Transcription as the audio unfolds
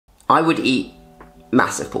I would eat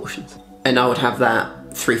massive portions, and I would have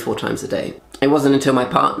that 3-4 times a day. It wasn't until my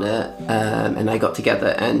partner and I got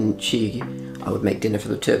together, and I would make dinner for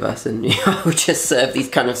the two of us, and I would just serve these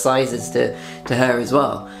kind of sizes to her as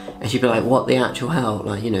well. And she'd be like, what the actual hell?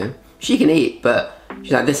 Like, she can eat, but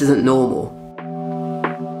she's like, this isn't normal.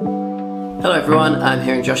 Hello everyone, I'm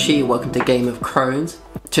here in Joshi. Welcome to Game of Crohn's.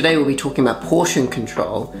 Today we'll be talking about portion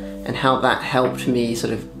control and how that helped me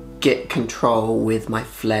sort of get control with my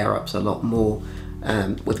flare-ups a lot more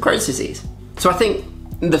with Crohn's disease. So I think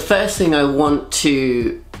the first thing I want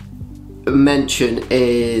to mention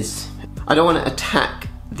is I don't want to attack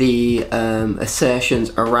the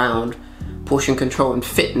assertions around portion control and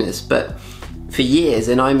fitness, but for years,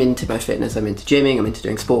 and I'm into my fitness, I'm into gymming, I'm into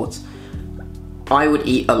doing sports, I would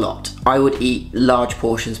eat a lot. I would eat large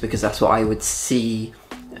portions because that's what I would see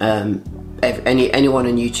anyone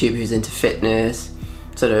on YouTube who's into fitness,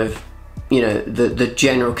 sort of, the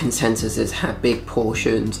general consensus is have big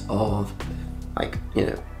portions of like,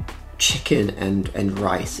 chicken and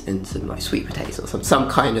rice and some like sweet potatoes or some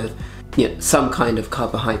kind of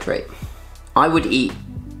carbohydrate. I would eat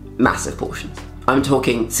massive portions. I'm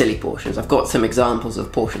talking silly portions. I've got some examples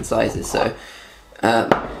of portion sizes. So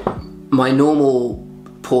my normal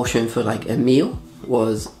portion for like a meal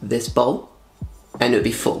was this bowl, and it would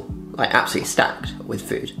be full, like absolutely stacked with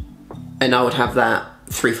food. And I would have that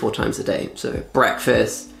 3-4 times a day. So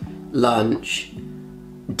breakfast, lunch,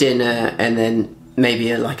 dinner, and then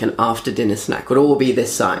maybe like an after dinner snack would all be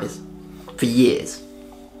this size for years.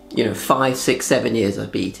 5, 6, 7 years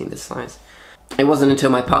I'd be eating this size. It wasn't until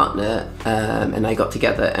my partner and I got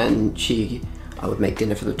together, and I would make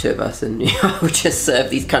dinner for the two of us, and I would just serve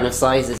these kind of sizes